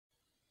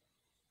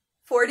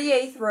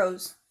48th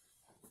Rose.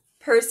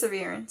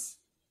 Perseverance.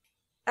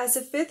 As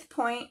a fifth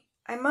point,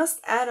 I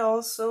must add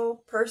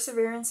also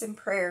perseverance in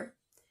prayer.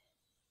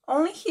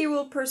 Only he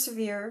will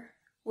persevere,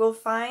 will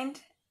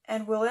find,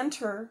 and will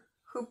enter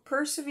who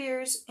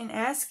perseveres in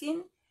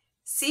asking,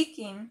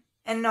 seeking,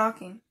 and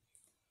knocking.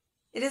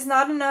 It is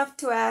not enough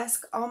to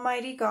ask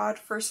Almighty God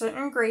for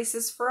certain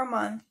graces for a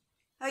month,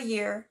 a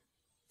year,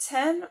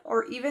 10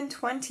 or even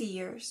 20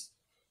 years.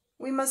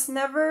 We must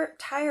never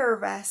tire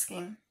of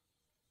asking.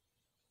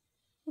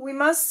 We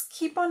must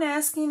keep on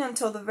asking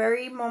until the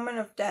very moment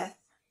of death.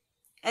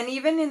 And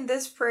even in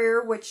this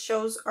prayer, which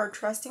shows our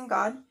trust in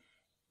God,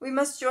 we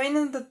must join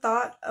in the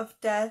thought of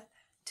death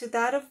to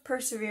that of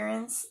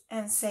perseverance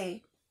and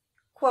say,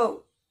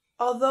 quote,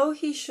 although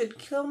he should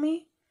kill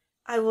me,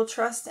 I will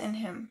trust in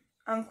him,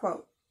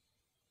 unquote.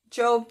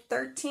 Job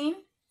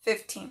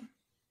 13:15.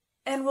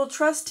 And will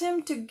trust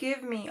him to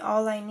give me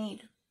all I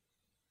need.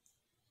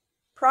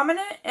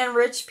 Prominent and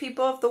rich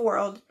people of the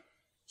world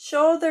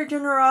show their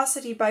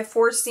generosity by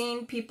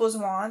foreseeing people's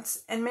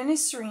wants and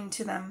ministering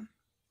to them,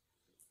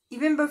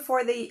 even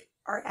before they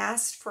are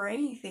asked for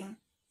anything.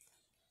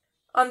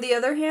 On the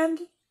other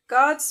hand,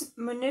 God's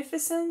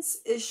munificence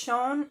is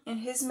shown in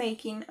his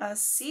making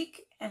us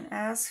seek and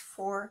ask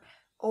for,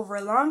 over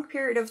a long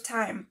period of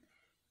time,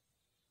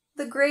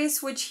 the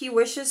grace which he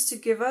wishes to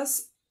give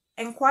us,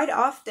 and quite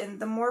often,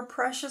 the more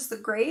precious the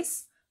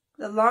grace,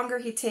 the longer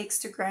he takes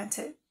to grant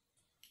it.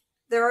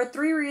 There are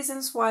 3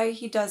 reasons why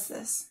he does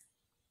this.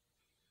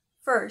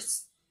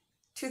 First,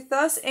 to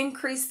thus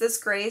increase this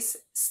grace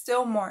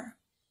still more.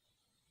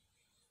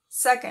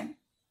 Second,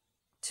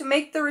 to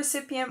make the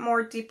recipient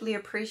more deeply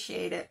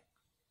appreciate it.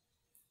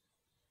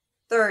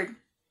 Third,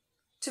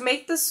 to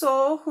make the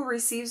soul who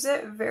receives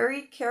it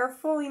very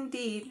careful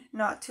indeed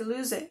not to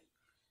lose it.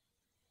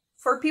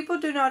 For people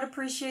do not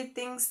appreciate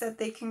things that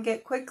they can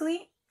get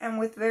quickly and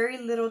with very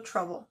little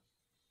trouble.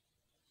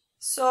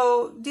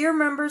 So, dear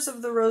members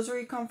of the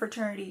Rosary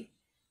Confraternity,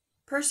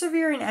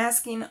 persevere in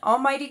asking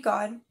Almighty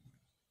God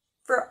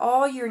for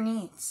all your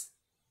needs,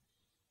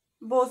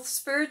 both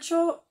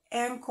spiritual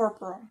and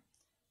corporal,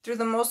 through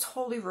the Most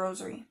Holy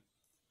Rosary.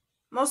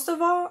 Most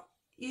of all,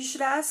 you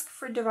should ask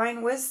for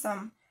divine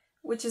wisdom,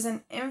 which is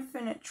an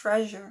infinite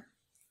treasure.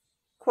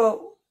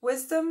 Quote,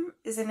 wisdom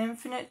is an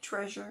infinite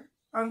treasure,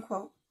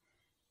 unquote.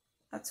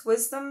 That's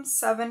Wisdom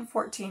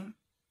 7:14.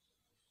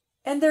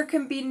 And there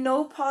can be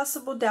no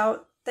possible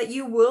doubt that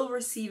you will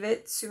receive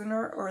it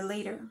sooner or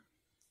later,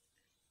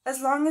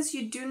 as long as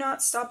you do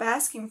not stop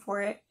asking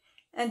for it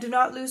and do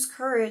not lose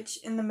courage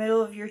in the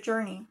middle of your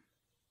journey.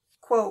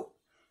 Quote,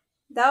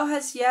 thou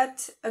hast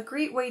yet a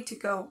great way to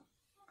go,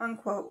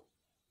 unquote.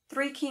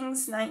 3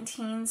 Kings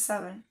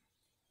 19:7.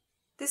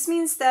 This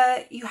means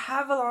that you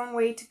have a long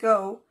way to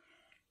go.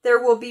 There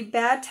will be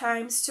bad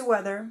times to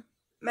weather,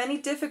 many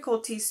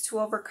difficulties to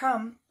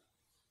overcome,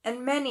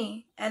 and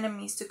many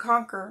enemies to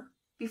conquer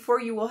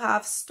before you will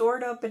have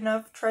stored up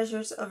enough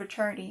treasures of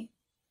eternity,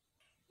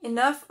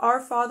 enough Our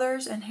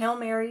Fathers and Hail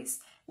Marys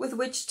with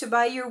which to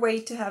buy your way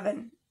to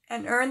heaven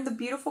and earn the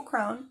beautiful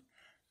crown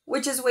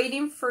which is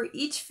waiting for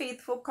each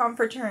faithful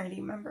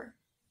confraternity member.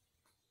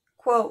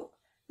 Quote,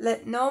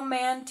 let no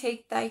man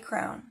take thy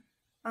crown,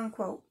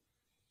 unquote.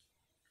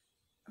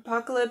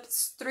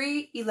 Apocalypse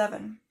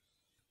 3:11.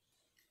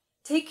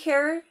 Take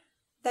care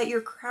that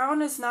your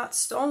crown is not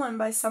stolen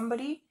by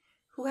somebody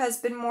who has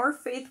been more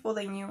faithful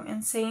than you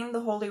in saying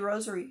the Holy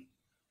Rosary.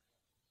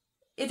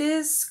 It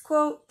is,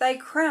 quote, thy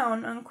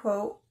crown,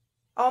 unquote.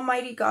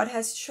 Almighty God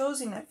has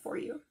chosen it for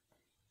you,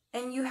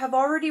 and you have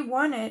already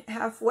won it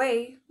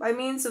halfway by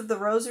means of the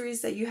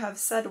rosaries that you have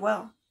said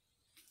well.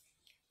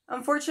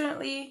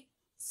 Unfortunately,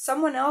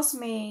 someone else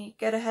may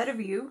get ahead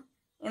of you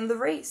in the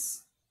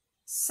race.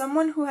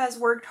 Someone who has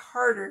worked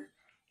harder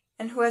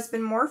and who has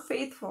been more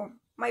faithful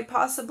might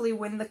possibly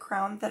win the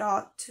crown that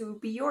ought to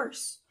be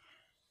yours,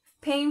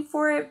 paying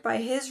for it by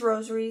his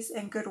rosaries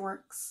and good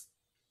works.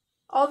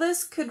 All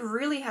this could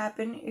really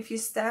happen if you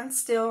stand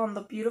still on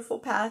the beautiful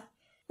path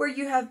where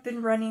you have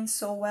been running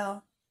so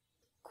well.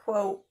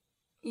 Quote,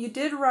 you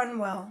did run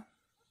well,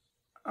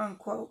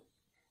 unquote.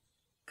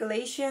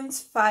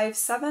 Galatians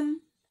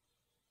 5:7.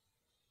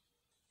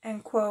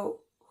 And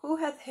quote, who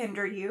hath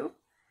hindered you,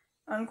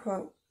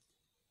 unquote.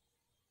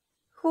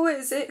 Who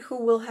is it who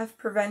will have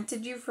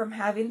prevented you from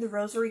having the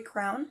Rosary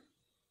crown?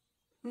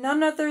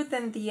 None other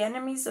than the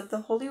enemies of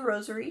the Holy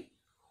Rosary,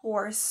 who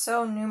are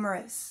so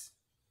numerous.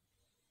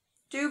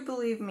 Do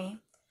believe me,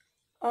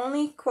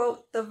 only,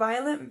 quote, the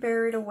violent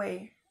bear it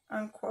away,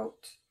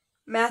 unquote.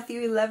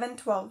 Matthew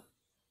 11:12.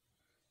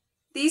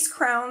 These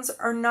crowns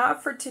are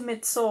not for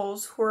timid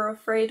souls who are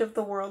afraid of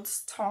the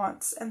world's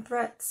taunts and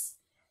threats.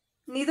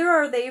 Neither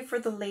are they for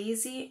the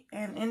lazy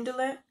and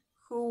indolent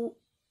who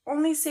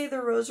only say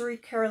the Rosary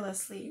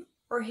carelessly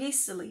or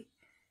hastily,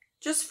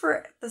 just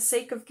for the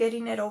sake of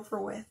getting it over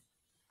with.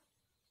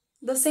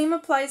 The same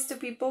applies to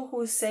people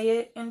who say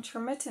it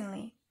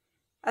intermittently,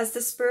 as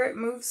the Spirit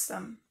moves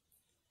them.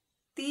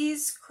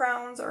 These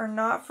crowns are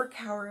not for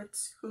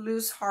cowards who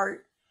lose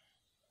heart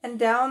and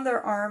down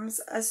their arms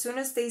as soon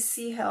as they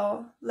see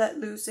hell let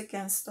loose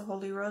against the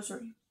Holy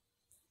Rosary.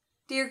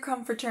 Dear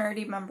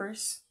Confraternity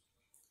members,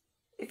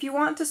 if you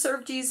want to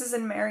serve Jesus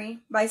and Mary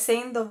by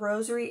saying the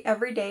Rosary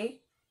every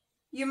day,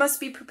 you must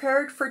be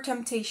prepared for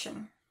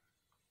temptation.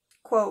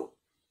 Quote,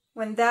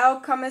 "When thou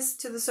comest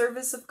to the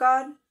service of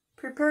God,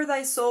 prepare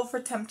thy soul for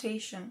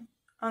temptation."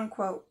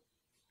 Unquote.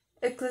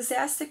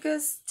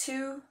 Ecclesiasticus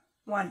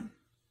 2:1.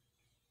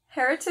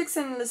 Heretics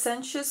and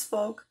licentious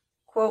folk,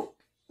 quote,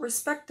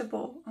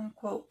 "respectable,"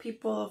 unquote,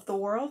 people of the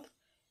world,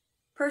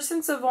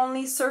 persons of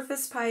only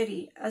surface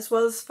piety, as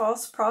well as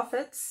false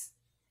prophets,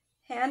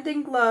 hand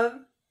in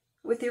glove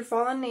with your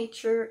fallen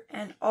nature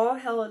and all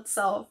hell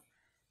itself,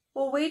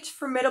 will wage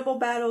formidable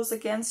battles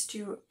against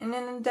you in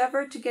an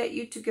endeavor to get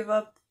you to give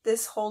up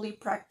this holy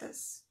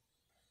practice.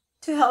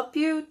 To help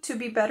you to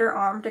be better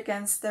armed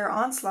against their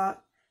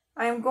onslaught,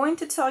 I am going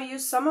to tell you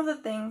some of the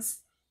things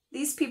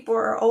these people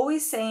are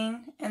always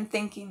saying and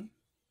thinking.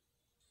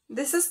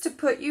 This is to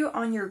put you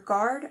on your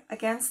guard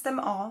against them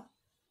all,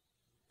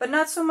 but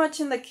not so much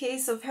in the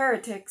case of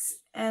heretics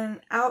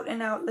and out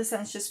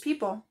licentious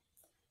people,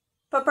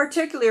 but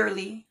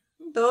particularly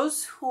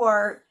those who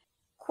are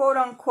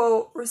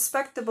quote-unquote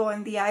respectable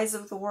in the eyes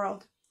of the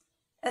world,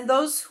 and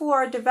those who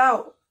are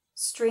devout,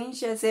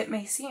 strange as it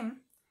may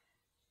seem,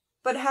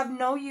 but have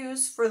no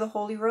use for the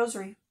Holy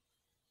Rosary.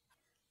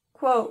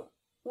 Quote,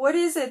 what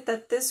is it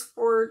that this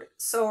word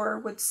sower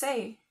would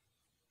say?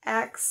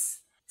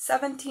 Acts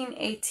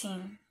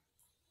 17:18.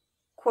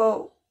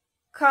 Quote,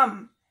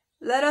 "Come,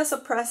 let us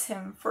oppress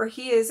him, for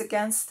he is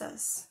against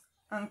us."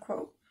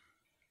 Unquote.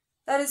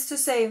 That is to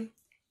say,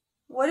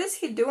 what is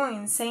he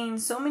doing saying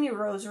so many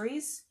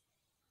rosaries?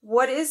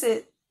 What is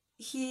it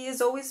he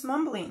is always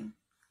mumbling?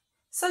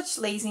 Such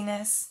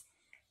laziness,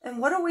 and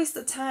what a waste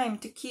of time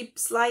to keep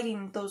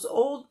sliding those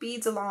old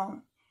beads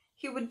along.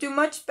 He would do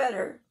much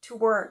better to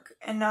work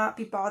and not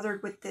be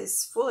bothered with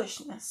this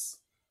foolishness.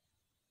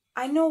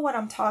 I know what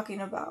I'm talking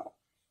about.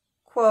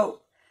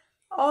 Quote,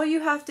 all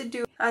you have to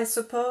do, I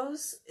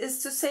suppose,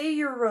 is to say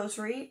your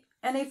rosary,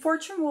 and a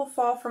fortune will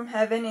fall from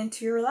heaven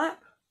into your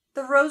lap.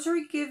 The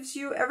rosary gives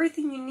you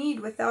everything you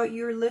need without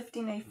your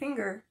lifting a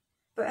finger.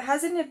 But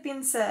hasn't it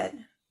been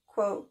said,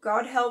 quote,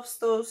 God helps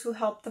those who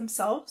help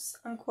themselves,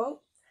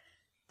 unquote?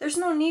 There's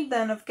no need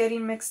then of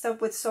getting mixed up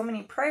with so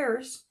many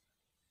prayers.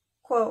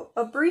 Quote,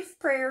 a brief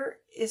prayer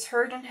is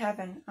heard in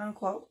heaven,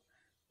 unquote.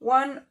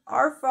 One,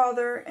 Our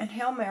Father and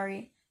Hail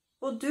Mary,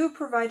 will do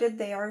provided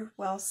they are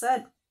well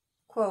said.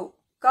 Quote,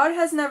 God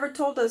has never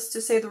told us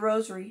to say the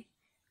rosary.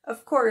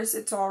 Of course,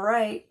 it's all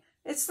right.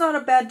 It's not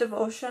a bad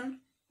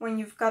devotion when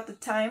you've got the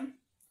time.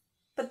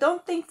 But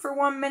don't think for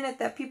 1 minute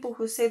that people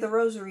who say the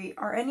rosary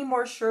are any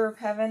more sure of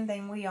heaven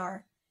than we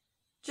are.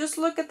 Just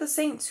look at the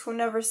saints who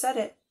never said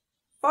it.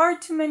 Far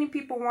too many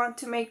people want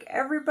to make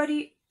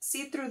everybody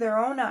see through their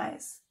own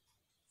eyes.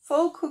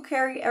 Folk who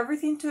carry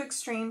everything to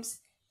extremes,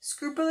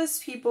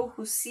 scrupulous people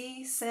who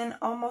see sin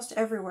almost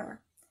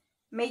everywhere,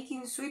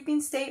 making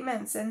sweeping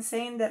statements and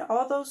saying that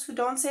all those who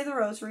don't say the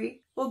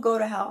rosary will go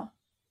to hell.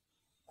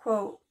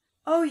 Quote,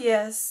 oh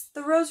yes,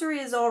 the rosary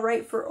is all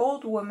right for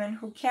old women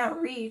who can't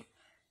read,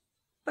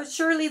 but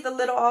surely the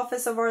little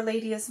office of Our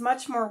Lady is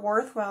much more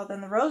worthwhile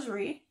than the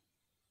rosary,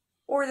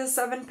 or the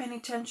 7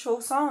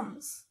 penitential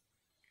psalms.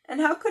 And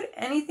how could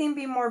anything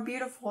be more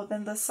beautiful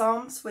than the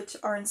psalms which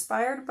are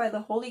inspired by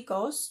the Holy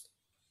Ghost?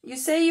 You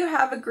say you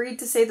have agreed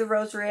to say the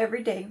rosary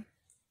every day.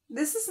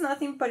 This is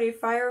nothing but a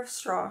fire of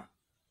straw.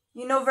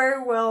 You know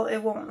very well it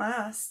won't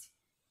last.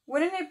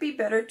 Wouldn't it be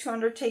better to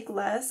undertake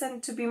less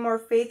and to be more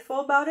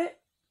faithful about it?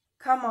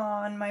 Come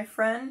on, my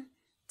friend,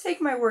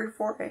 take my word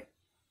for it.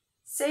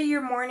 Say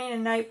your morning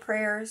and night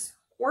prayers,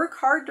 work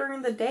hard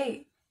during the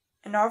day,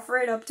 and offer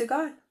it up to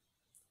God.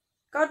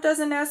 God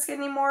doesn't ask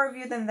any more of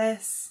you than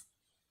this.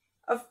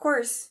 Of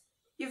course,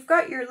 you've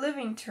got your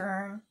living to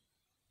earn.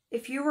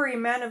 If you were a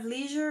man of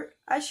leisure,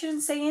 I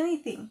shouldn't say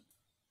anything.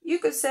 You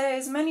could say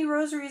as many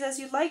rosaries as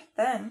you like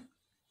then.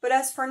 But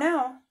as for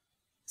now,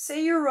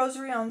 say your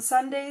rosary on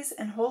Sundays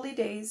and holy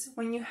days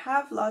when you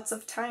have lots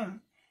of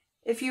time,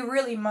 if you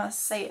really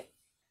must say it.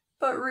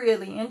 But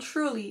really and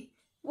truly,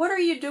 what are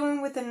you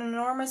doing with an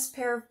enormous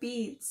pair of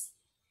beads?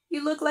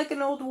 You look like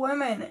an old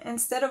woman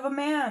instead of a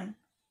man.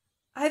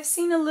 I've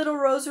seen a little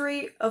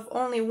rosary of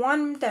only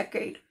 1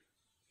 decade.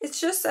 It's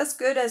just as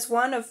good as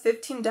one of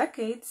 15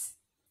 decades.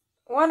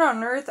 What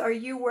on earth are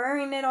you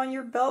wearing it on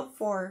your belt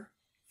for,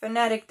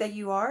 fanatic that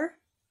you are?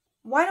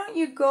 Why don't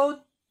you go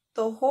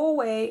the whole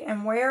way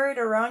and wear it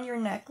around your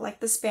neck like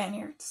the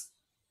Spaniards?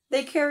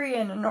 They carry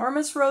an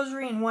enormous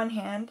rosary in one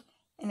hand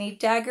and a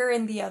dagger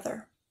in the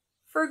other.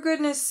 For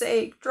goodness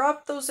sake,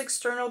 drop those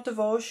external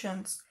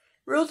devotions.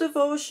 Real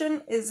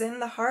devotion is in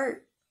the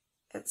heart,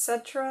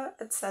 etc.,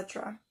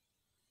 etc.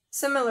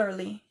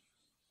 Similarly,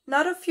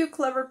 not a few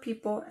clever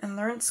people and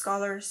learned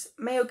scholars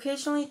may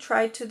occasionally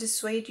try to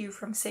dissuade you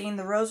from saying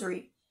the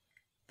rosary,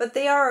 but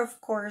they are,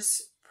 of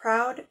course,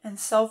 proud and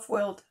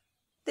self-willed.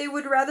 They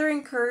would rather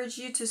encourage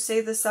you to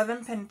say the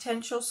 7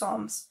 penitential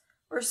psalms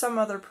or some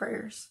other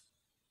prayers.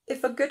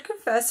 If a good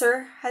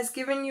confessor has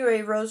given you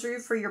a rosary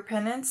for your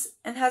penance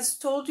and has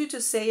told you to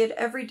say it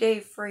every day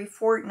for a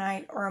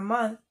fortnight or a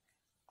month,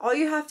 all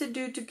you have to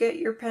do to get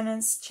your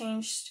penance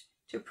changed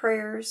to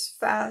prayers,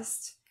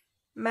 fasts,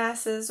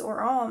 masses,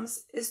 or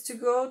alms is to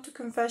go to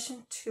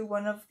confession to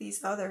one of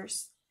these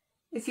others.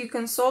 If you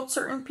consult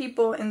certain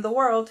people in the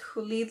world who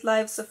lead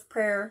lives of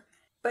prayer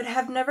but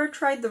have never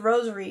tried the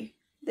rosary,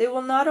 they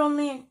will not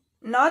only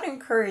not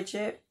encourage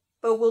it,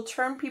 but will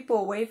turn people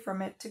away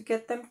from it to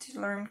get them to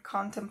learn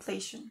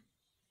contemplation,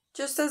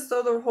 just as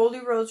though the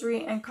Holy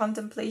Rosary and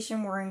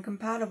contemplation were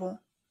incompatible.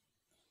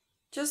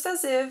 Just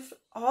as if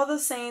all the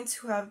saints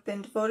who have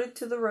been devoted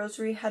to the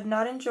Rosary had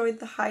not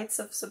enjoyed the heights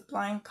of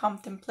sublime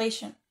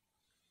contemplation.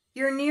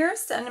 Your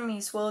nearest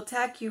enemies will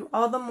attack you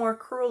all the more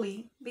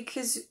cruelly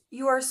because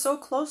you are so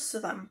close to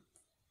them.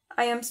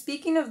 I am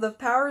speaking of the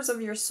powers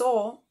of your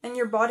soul and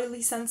your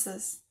bodily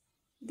senses.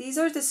 These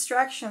are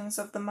distractions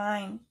of the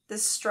mind,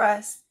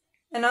 distress,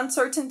 and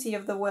uncertainty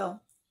of the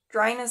will,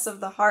 dryness of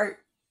the heart,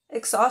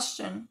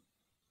 exhaustion,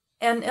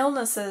 and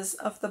illnesses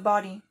of the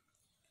body.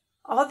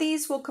 All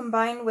these will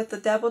combine with the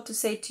devil to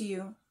say to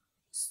you,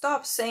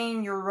 "Stop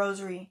saying your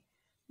rosary.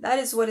 That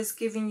is what is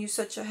giving you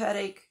such a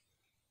headache.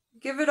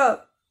 Give it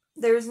up.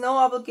 There is no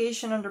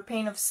obligation under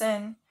pain of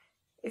sin.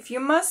 If you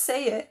must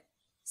say it,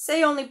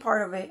 say only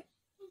part of it.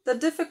 The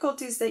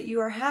difficulties that you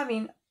are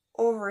having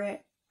over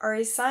it are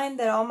a sign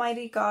that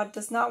Almighty God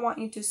does not want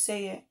you to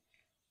say it.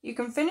 You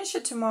can finish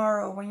it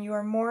tomorrow when you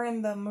are more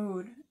in the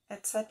mood,"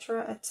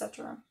 etc.,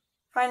 etc.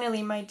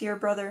 Finally, my dear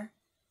brother,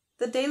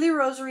 the daily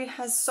rosary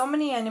has so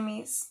many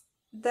enemies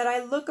that I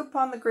look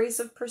upon the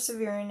grace of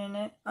persevering in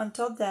it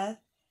until death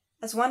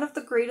as one of the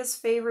greatest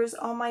favors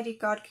Almighty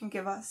God can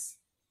give us.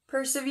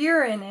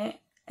 Persevere in it,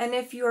 and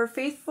if you are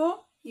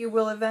faithful, you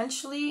will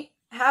eventually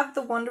have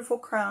the wonderful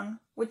crown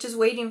which is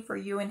waiting for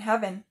you in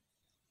heaven.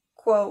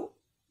 Quote,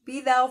 "Be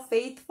thou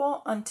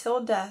faithful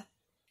until death,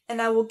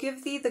 and I will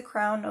give thee the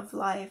crown of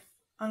life."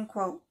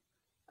 Unquote.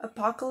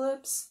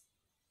 Apocalypse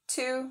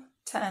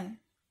 2:10.